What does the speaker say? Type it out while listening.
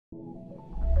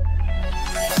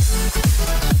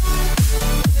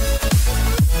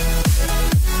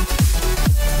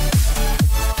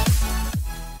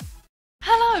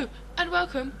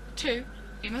to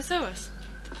Emosewass.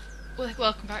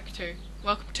 Welcome to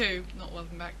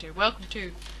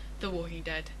The Walking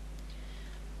Dead.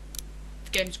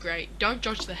 The game's great. Don't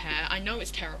judge the hair. I know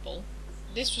it's terrible.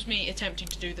 This was me attempting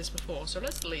to do this before, so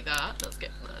let's delete that. Let's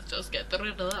just get rid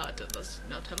of that. That's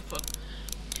not helpful.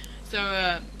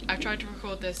 So I've tried to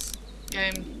record this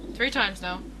game 3 times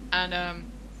now, and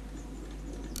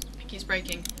it keeps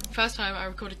breaking. First time I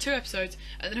recorded 2 episodes,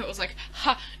 and then it was like,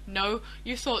 ha, no,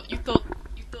 you thought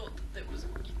that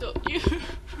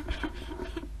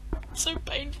it's so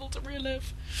painful to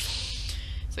relive.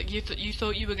 It's like you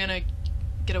thought you were gonna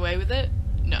get away with it?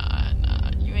 Nah,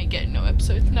 you ain't getting no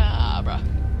episodes, nah, bruh.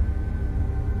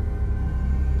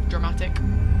 Dramatic.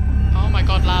 Oh my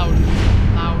god, loud,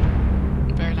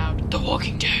 very loud. The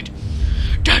Walking Dead.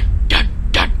 Dun dun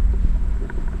dun.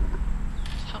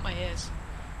 Hurt my ears.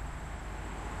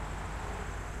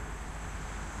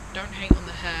 Don't hate on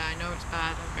the hair. I know it's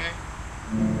bad. Okay.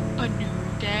 A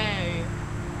new day.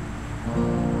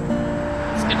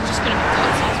 It's just gonna be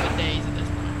cutscenes for days at this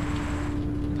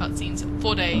point. Cutscenes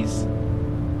for days.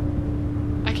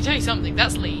 I can tell you something.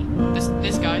 That's Lee.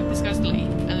 This guy's Lee.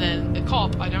 And then the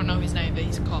cop. I don't know his name, but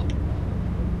he's a cop.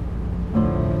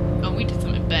 Oh, we did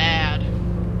something bad.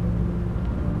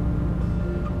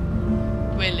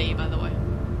 We're Lee, by the way.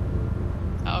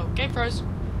 Uh oh, game froze.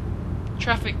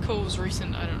 Traffic calls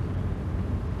recent. I don't know.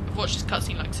 I've watched this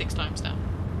cutscene like 6 times now.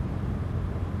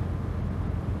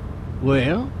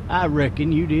 Well, I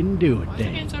reckon you didn't do it Why is it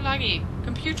then. getting so laggy?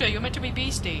 Computer, you're meant to be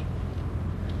beastie.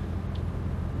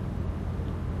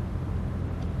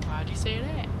 Why do you say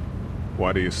that?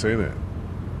 Why do you say that?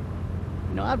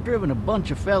 You know, I've driven a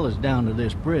bunch of fellas down to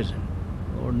this prison.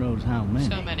 Lord knows how many.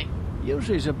 So many.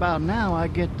 Usually it's about now I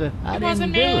get the I It didn't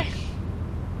wasn't do me. it.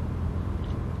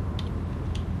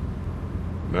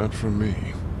 Not for me.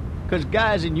 'Cause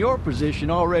guys in your position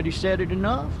already said it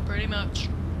enough. Pretty much.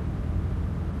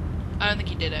 I don't think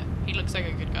he did it. He looks like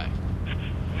a good guy.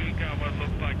 We got what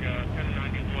looks like a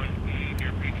 1091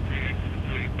 near Peachtree exit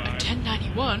 285.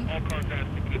 1091? All cars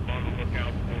have to keep on the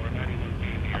lookout for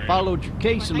 91 I followed your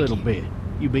case a Well, little thank you. bit.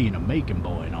 You being a Macon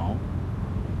boy and all.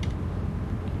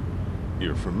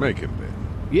 You're from Macon, then?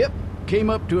 Yep. Came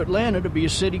up to Atlanta to be a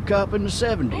city cop in the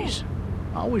 70s.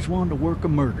 Always wanted to work a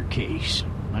murder case.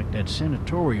 Like that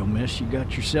senatorial mess you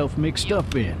got yourself mixed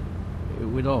up in.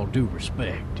 With all due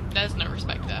respect. There's no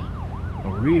respect there. A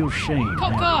real shame.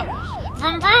 Cop that car!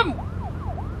 Vroom vroom!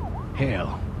 is.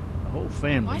 Hell, the whole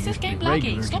family Why is this used to game be laggy?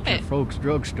 regular Stop at your it. folks'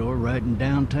 drugstore right in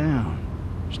downtown.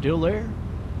 Still there?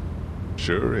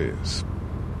 Sure is.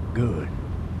 Good.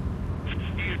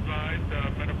 Be advised,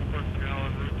 medical personnel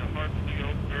en route to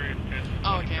Hartsfield, very intense.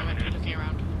 Oh, okay, I'm meant to be looking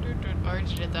around. I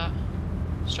already did that.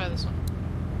 Let's try this one.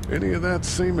 Any of that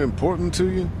seem important to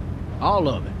you? All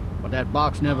of it. But that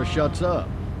box never shuts up.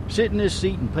 Sit in this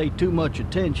seat and pay too much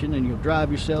attention and you'll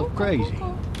drive yourself crazy.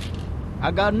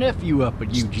 I got a nephew up at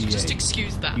UGA. Just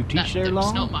excuse that. You teach there That's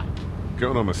long? not mine.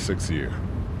 Going on my 6th year.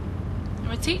 I'm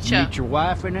a You teacher. meet your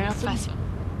wife in Athens? Professor.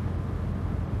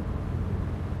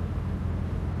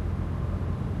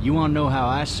 You want to know how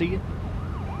I see it?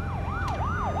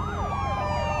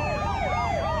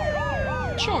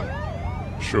 Sure.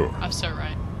 Sure. I'm so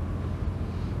right.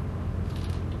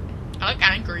 I look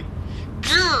angry.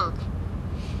 Grr!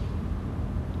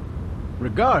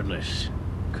 Regardless,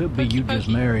 could be Pokey, you just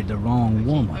pokey. married the wrong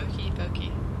woman.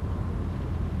 Pokey.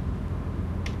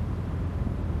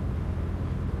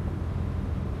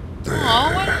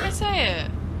 Oh, why didn't I say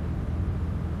it?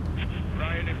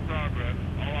 Riot in progress.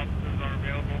 All officers are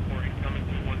available for incoming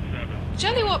 217.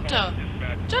 Jellywopter!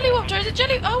 Dispatch. Jellywopter! Is it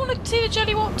Jelly? I want to see the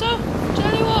Jellywopter!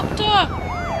 Jellywopter!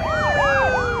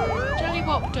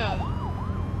 Jellywopter!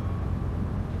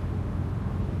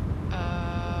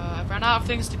 I've run out of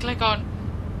things to click on.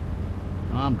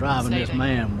 I'm driving this Saving.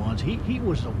 man once. He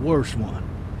was the worst one.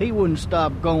 He wouldn't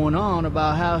stop going on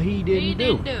about how he didn't He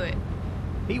do didn't it. do it.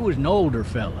 He was an older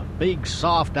fella, big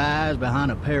soft eyes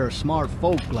behind a pair of smart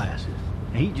folk glasses.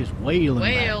 And he just wailing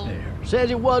Wail. back there.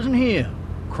 Says it wasn't him.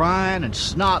 Crying and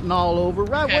snotting all over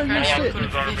right Okay, where you're apparently I sitting.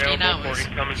 couldn't- Officers are 15 available hours. for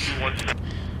incoming 217.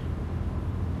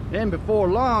 Then before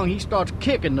long, he starts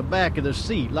kicking the back of the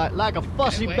seat like a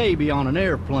fussy wait. baby on an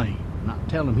airplane. And I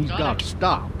tell him he's Got got it. to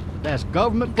stop. That's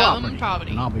government Government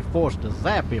property. and I'll be forced to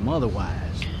zap him otherwise.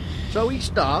 So he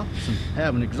stops, and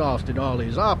having exhausted all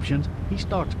his options, he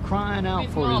starts crying out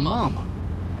With for his Mama.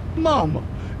 mama. Mama,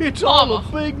 it's all a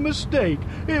Mama. big mistake.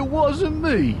 It wasn't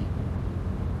me.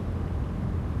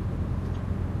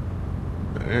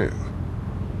 Man.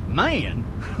 Man?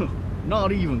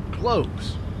 Not even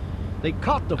close. They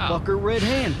caught the Oh. fucker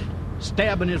red-handed.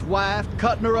 stabbing his wife,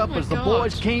 cutting her up my as the God.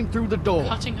 boys came through the door.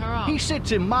 Cutting her up. He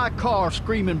sits in my car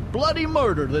screaming bloody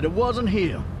murder that it wasn't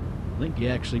him. I think he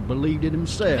actually believed it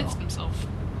himself. Convinced himself.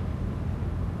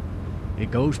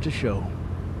 It goes to show,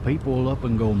 people will up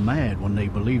and go mad when they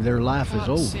believe their life is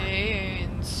over.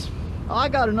 Cutscenes. I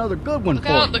got another good one Look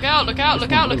for out, you. look out, look out, This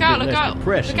look out, one's look out, a little look bit less out.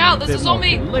 depressing Look out, and a there's a bit more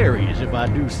zombie. hilarious if I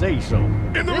do say so.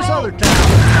 In the This road. other town. I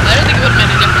don't think it would have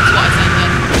made a difference what I said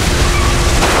then.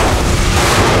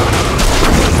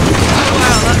 Oh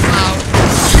wow, that's loud.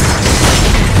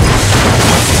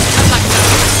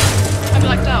 I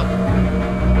blacked out.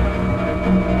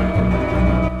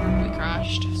 We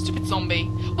crashed. Stupid zombie.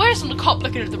 Why isn't the cop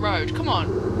looking at the road? Come on.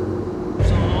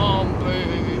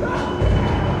 Zombie.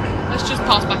 Let's just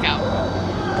pass back out.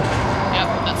 Yep,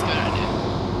 that's a good idea.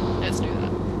 Let's do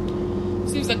that.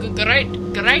 Seems like a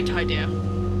great idea.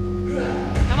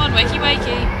 Come on, wakey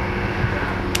wakey.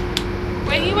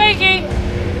 Wakey wakey.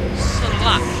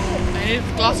 Slap. I need a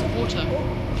glass of water.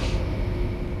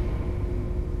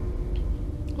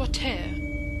 What here?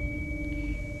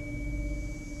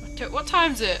 What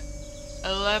time's it?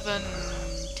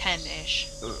 11:10-ish.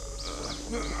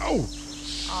 Oh,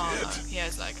 Oh no, yeah,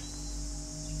 it's like.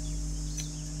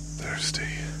 thirsty.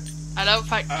 I don't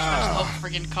fight the whole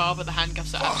friggin' car, but the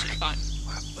handcuffs are absolutely fine.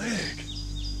 My leg.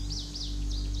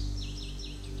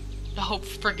 The whole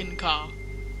friggin' car.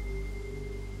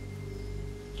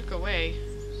 Look away.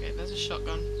 Okay, there's a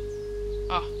shotgun.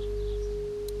 Oh.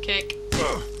 Kick.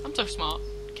 I'm so smart.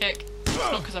 Kick. It's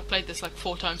not because I've played this like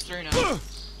 4 times through now.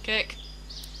 Kick.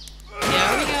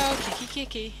 There we go. Kicky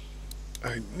kicky.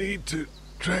 I need to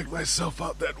drag myself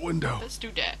out that window. Let's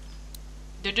do that.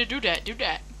 Do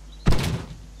that.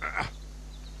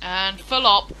 And fill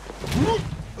up.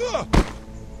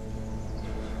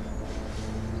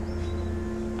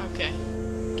 Okay.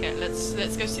 Okay, let's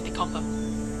go see the copper.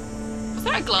 Was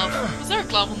there a glove? Was there a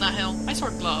glove on that hill? I saw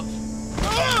a glove.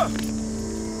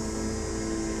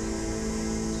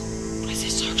 This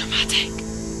is so dramatic.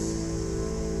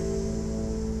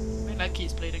 My leg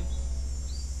keeps bleeding.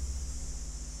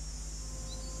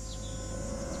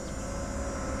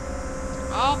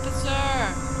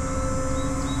 Officer!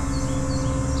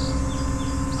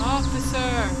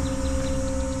 Officer!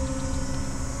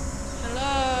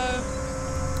 Hello?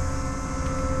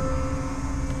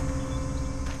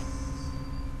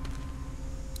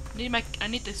 I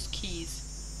need those keys.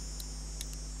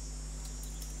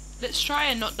 Let's try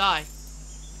and not die.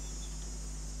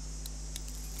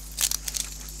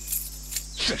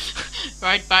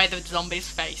 Right by the zombie's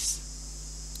face.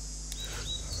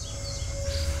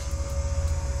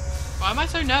 Why am I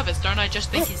so nervous? Don't I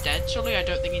just think he's dead? Surely I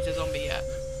don't think he's a zombie yet.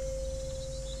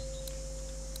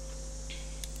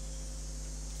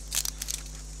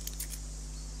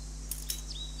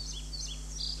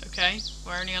 Okay,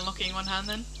 we're only unlocking one hand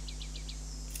then.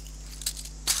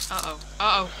 Uh-oh.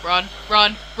 Uh-oh. Run.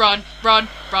 Run. Run. Run.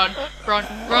 Run. Run. Run.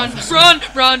 Run. Run.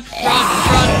 Run. Run.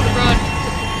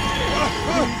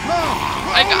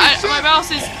 My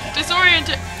mouse is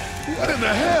disoriented. What in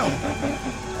the hell?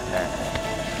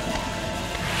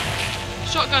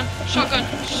 Shotgun. Shotgun.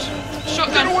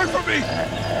 Shotgun. Get away from me!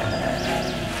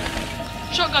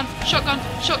 Shotgun. Shotgun.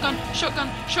 Shotgun. Shotgun.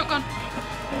 Shotgun.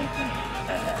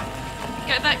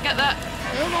 Get that. Get that.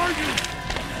 Where are you?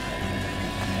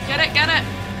 Get it. Get it.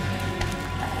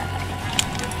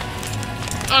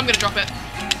 Oh, I'm gonna drop it.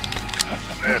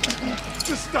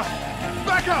 Just stop.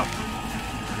 Back up!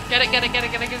 Get it. Get it. Get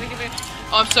it. Get it. Get it. Get it.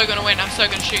 Oh, I'm so gonna win. I'm so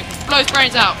gonna shoot. Blow his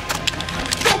brains out.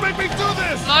 Don't make me do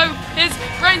this! Blow his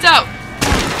brains out.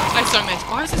 I so missed.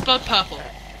 Why is his blood purple?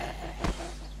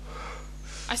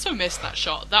 I so missed that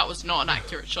shot. That was not an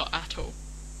accurate shot at all.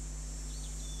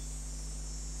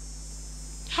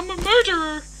 I'm a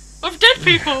murderer of dead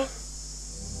people.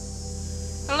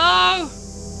 Hello?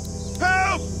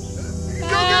 Help! Go get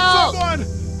Help! someone!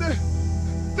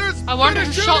 There's I wonder been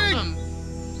a who shot shooting! them.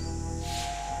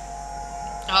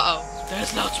 Uh-oh.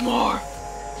 There's lots more.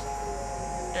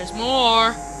 There's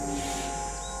more.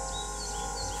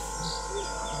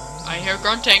 I hear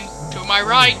grunting to my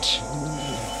right.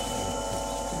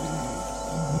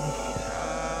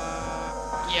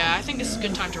 Yeah, I think this is a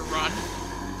good time to run.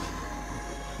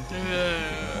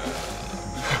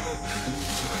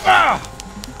 Ah!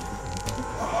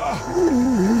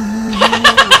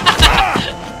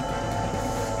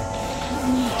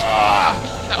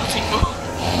 That was evil. I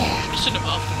shouldn't have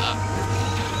asked for that.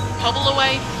 Hobble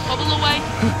away, hobble away.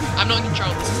 I'm not in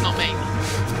control, this is not me.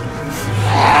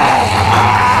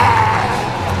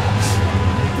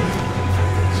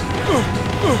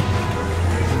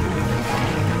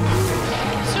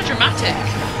 So dramatic.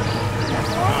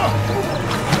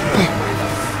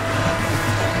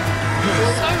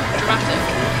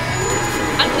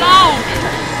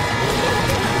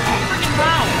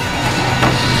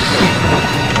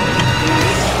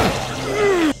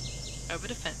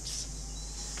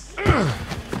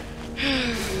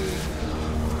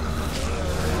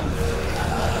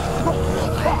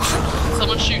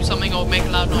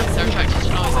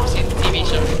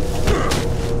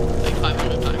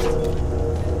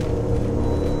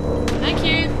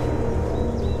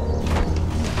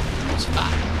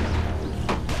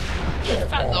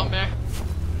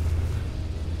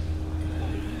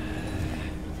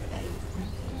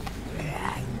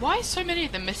 Why is so many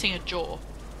of them missing a jaw?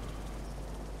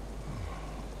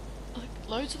 Like,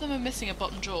 loads of them are missing a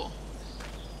bottom jaw.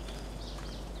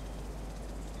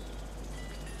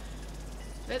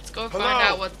 Let's go find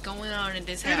out what's going on in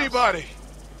this house. Anybody?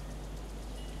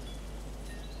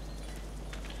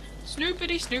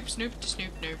 Snoopity snoop snoop to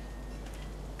snoop noop.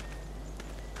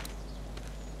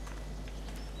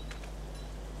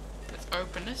 Let's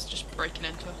open this, just break and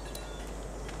enter.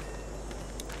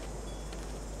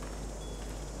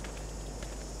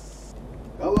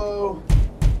 Hello?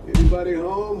 Anybody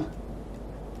home?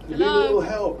 I need a Hello? little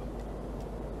help.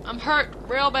 I'm hurt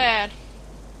real bad.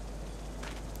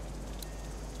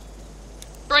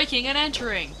 Breaking and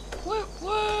entering. Woo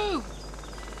woo!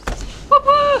 Woo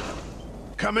woo!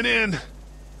 Coming in.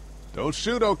 Don't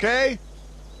shoot, okay?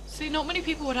 See, not many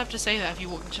people would have to say that if you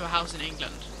walked into a house in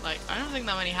England. Like, I don't think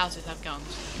that many houses have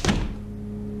guns.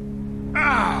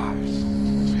 Ah!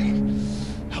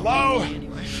 Hello?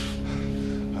 Anyway.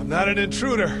 I'm not an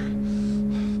intruder.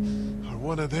 Or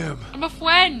one of them. I'm a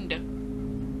friend!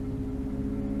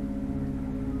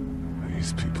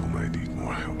 These people may need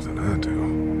more help than I do.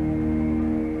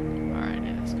 Alright,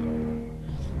 yeah, let's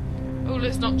go. Oh,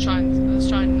 let's not try and... Let's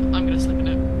try and... I'm gonna slip in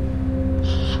it.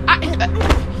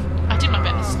 I did my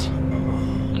best.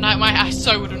 And I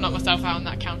so would have knocked myself out on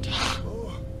that counter.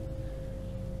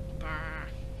 Brr.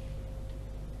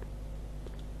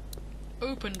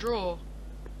 Open drawer.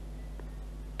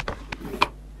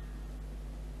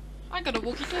 I got a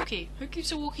walkie-talkie. Who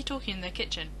keeps a walkie-talkie in their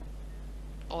kitchen?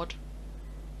 Odd.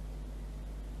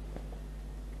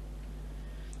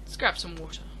 Let's grab some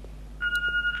water.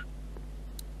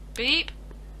 Beep.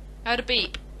 I heard a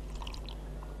beep.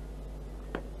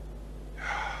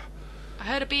 I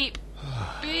heard a beep.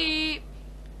 Beep.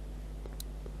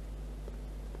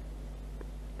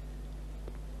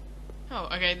 Oh,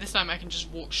 okay, this time I can just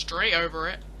walk straight over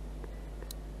it.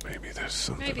 Maybe there's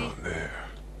something Maybe. on there.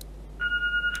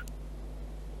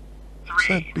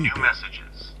 3 new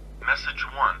messages. Message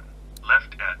 1,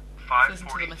 left at Listen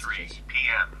to the 5:43 messages.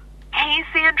 p.m. Hey,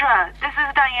 Sandra. This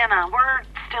is Diana. We're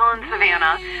still in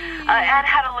Savannah. Ed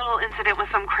had a little incident with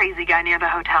some crazy guy near the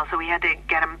hotel, so we had to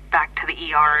get him back to the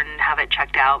ER and have it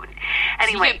checked out.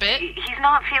 Anyway, get bit? he's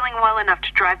not feeling well enough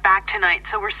to drive back tonight,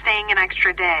 so we're staying an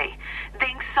extra day.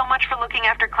 Thanks so much for looking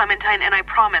after Clementine, and I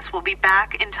promise we'll be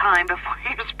back in time before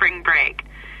your spring break.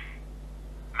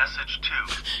 Message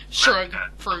 2, Shrug. left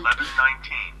at Fruit.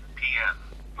 11:19 p.m.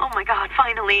 Oh my god,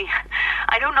 finally.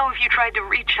 I don't know if you tried to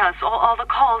reach us. All the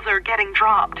calls are getting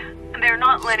dropped. They're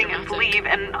not letting us Dramatic. leave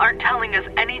and aren't telling us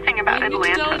anything about I need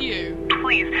to Atlanta. tell you.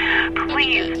 Please,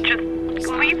 dead. just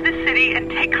leave the city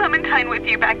and take Clementine with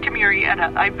you back to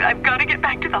Murrieta. I've got to get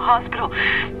back to the hospital.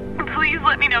 Please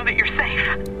let me know that you're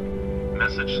safe.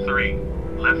 Message 3,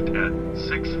 left at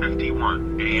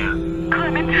 6:51 a.m.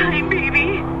 Clementine,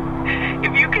 baby.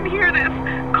 If you can hear this,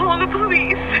 call the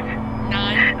police.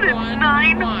 911.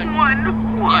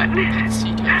 911. That's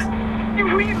details.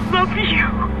 We love you.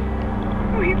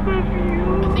 We love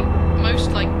you. I think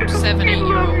most like 7,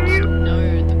 8-year-olds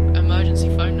know the emergency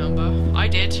phone number. I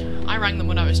did. I rang them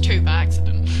when I was 2 by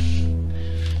accident.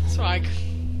 Swag.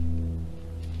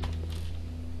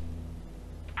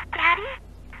 Daddy?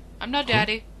 I'm not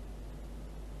daddy.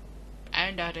 I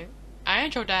ain't daddy. I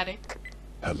ain't your daddy.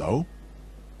 Hello?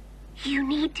 You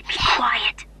need to be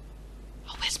quiet.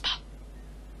 I'll whisper.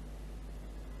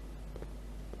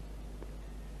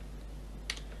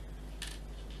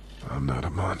 I'm not a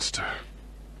monster.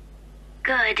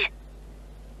 Good.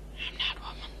 I'm not a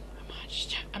woman.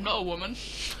 I'm not a woman.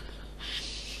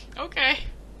 Okay.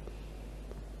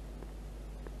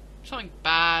 Something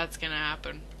bad's gonna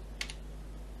happen.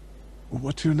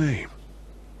 What's your name?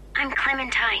 I'm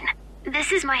Clementine.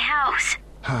 This is my house.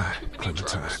 Hi, many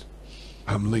Clementine. drugs.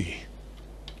 I'm Lee.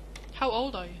 How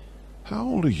old are you? How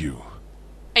old are you?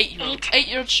 8-year-olds.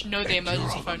 8-year-olds should know the You're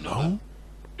emergency all phone number. alone?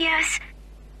 Yes.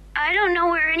 I don't know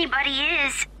where anybody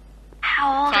is.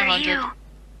 How old 500. are you?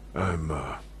 I'm,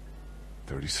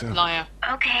 37. Liar.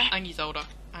 Okay. And he's older.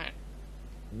 Alright.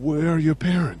 Where are your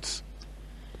parents?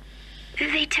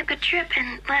 They took a trip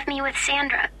and left me with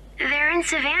Sandra. They're in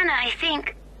Savannah, I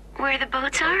think. Where the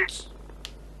boats are?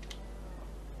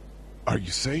 Are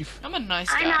you safe? I'm a nice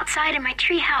I'm guy. outside in my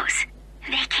treehouse.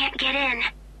 They can't get in.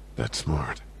 That's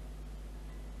smart.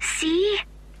 See?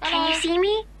 Can you see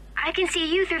me? I can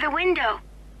see you through the window.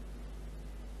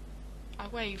 I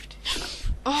waved.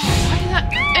 Oh, why did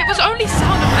that? It was only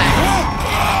sound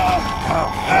effects.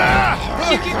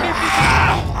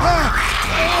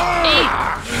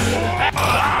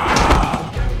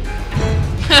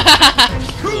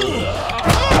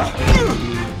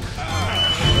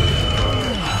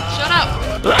 Shut up!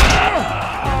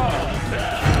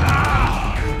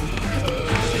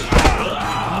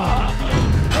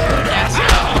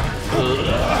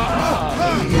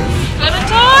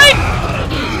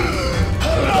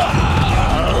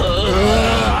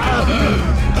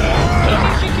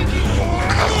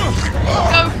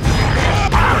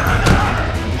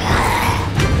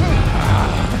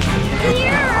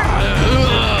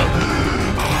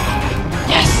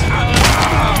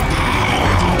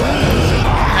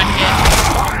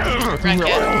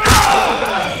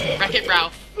 Wreck-It. Wreck-It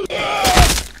Ralph.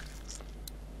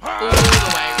 All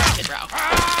the way, Wreck-It Ralph.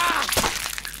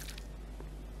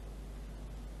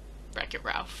 Wreck-It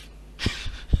Ralph.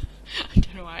 I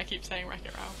don't know why I keep saying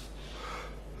Wreck-It Ralph.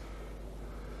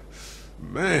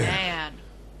 Man. Man.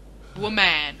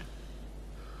 Woman.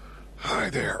 Hi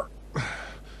there.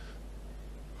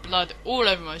 Blood all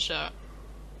over my shirt.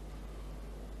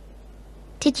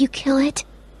 Did you kill it?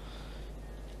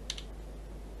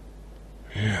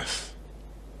 Yes.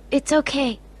 It's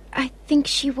okay. I think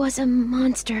she was a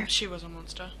monster. She was a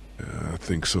monster. I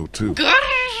think so too.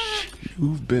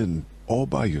 You've been all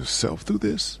by yourself through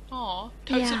this? Aw,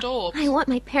 totes adorbs. I want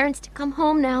my parents to come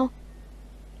home now.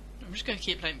 I'm just gonna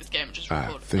keep playing this game and just I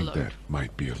record think alone. that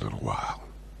might be a little while.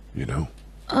 You know?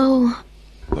 Oh,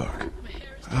 Look,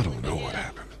 I don't know what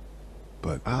happened,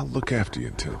 but I'll look after you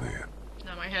until then.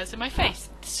 Now my hair's in my face.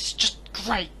 This is just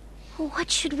great.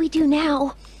 what should we do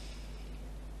now?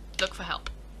 Look for help.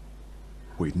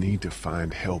 We need to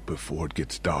find help before it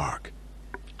gets dark.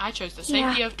 I chose the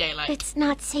safety Yeah, of daylight. It's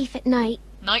not safe at night.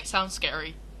 Night sounds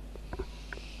scary.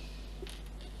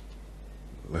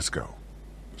 Let's go.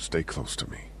 Stay close to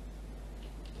me.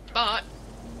 But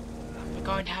we're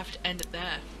going to have to end it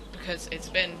there because it's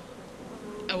been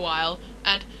a while.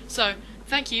 And so,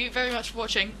 thank you very much for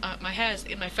watching. My hair's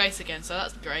in my face again, so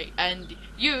that's great. And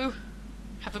you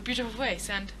have a beautiful face,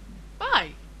 and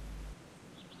bye!